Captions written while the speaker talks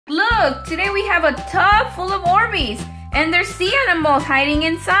look! Today we have a tub full of Orbeez, and there's sea animals hiding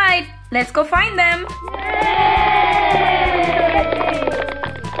inside. Let's go find them.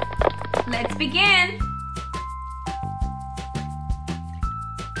 Let's begin.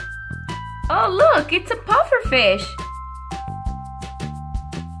 Oh look, it's a pufferfish.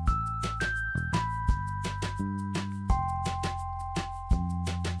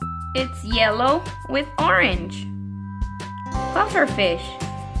 It's yellow with orange. Pufferfish.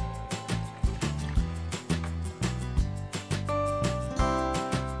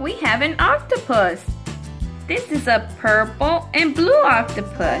 We have an octopus. This is a purple and blue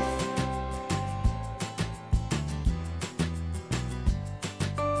octopus.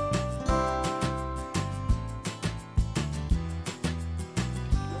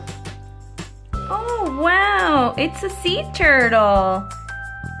 Oh wow, it's a sea turtle.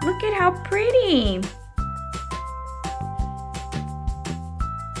 Look at how pretty.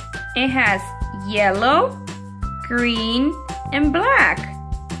 It has yellow, green, and black.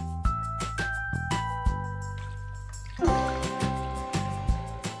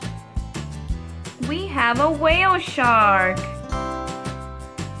 We have a whale shark.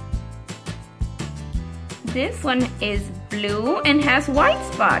 This one is blue and has white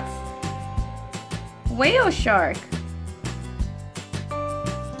spots. Whale shark.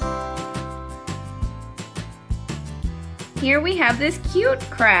 Here we have this cute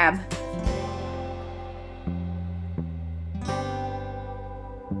crab.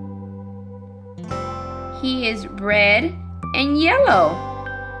 He is red and yellow.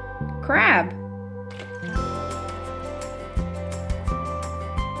 Crab.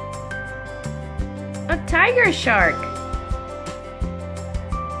 A tiger shark.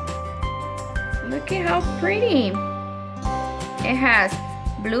 Look at how pretty. It has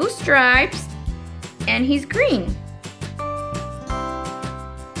blue stripes and he's green.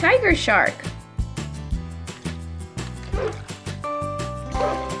 Tiger shark.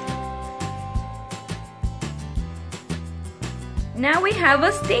 Now we have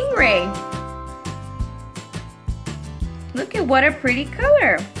a stingray. Look at what a pretty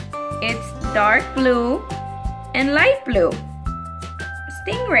color. It's dark blue and light blue.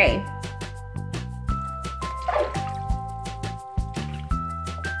 Stingray.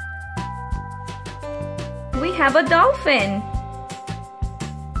 We have a dolphin.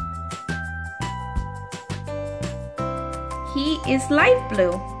 He is light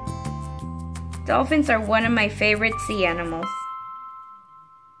blue. Dolphins are one of my favorite sea animals.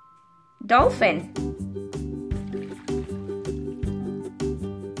 Dolphin.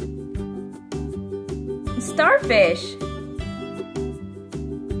 Starfish.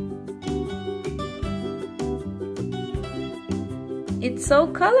 It's so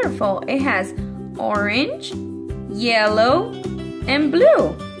colorful. It has orange, yellow, and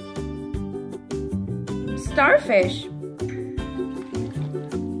blue. Starfish.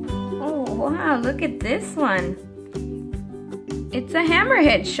 Wow, look at this one. It's a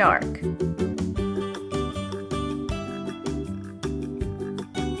hammerhead shark.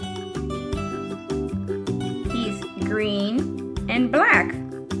 He's green and black.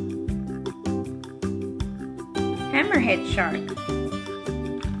 Hammerhead shark.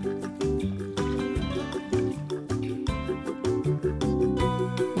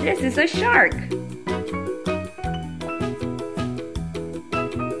 This is a shark.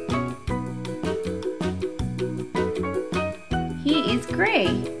 He is gray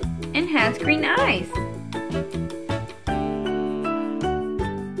and has green eyes.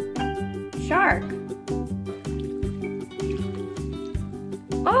 Shark.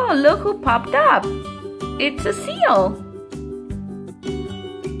 Oh, look who popped up. It's a seal.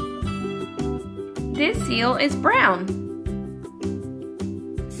 This seal is brown.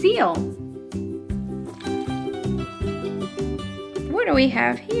 Seal. What do we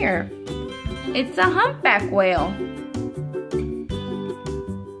have here? It's a humpback whale.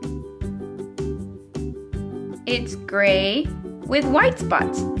 It's gray with white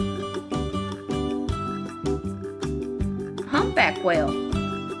spots. Humpback whale.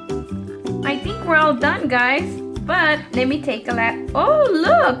 I think we're all done, guys. But let me take a lap. Oh,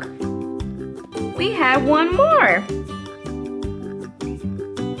 look! We have one more.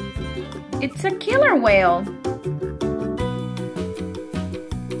 It's a killer whale.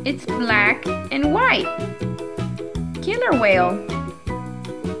 It's black and white. Killer whale.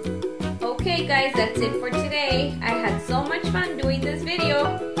 Okay guys, that's it for today. I had so much fun doing this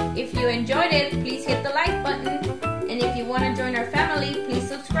video. If you enjoyed it, please hit the like button. And if you want to join our family, please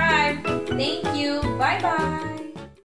subscribe. Thank you. Bye bye.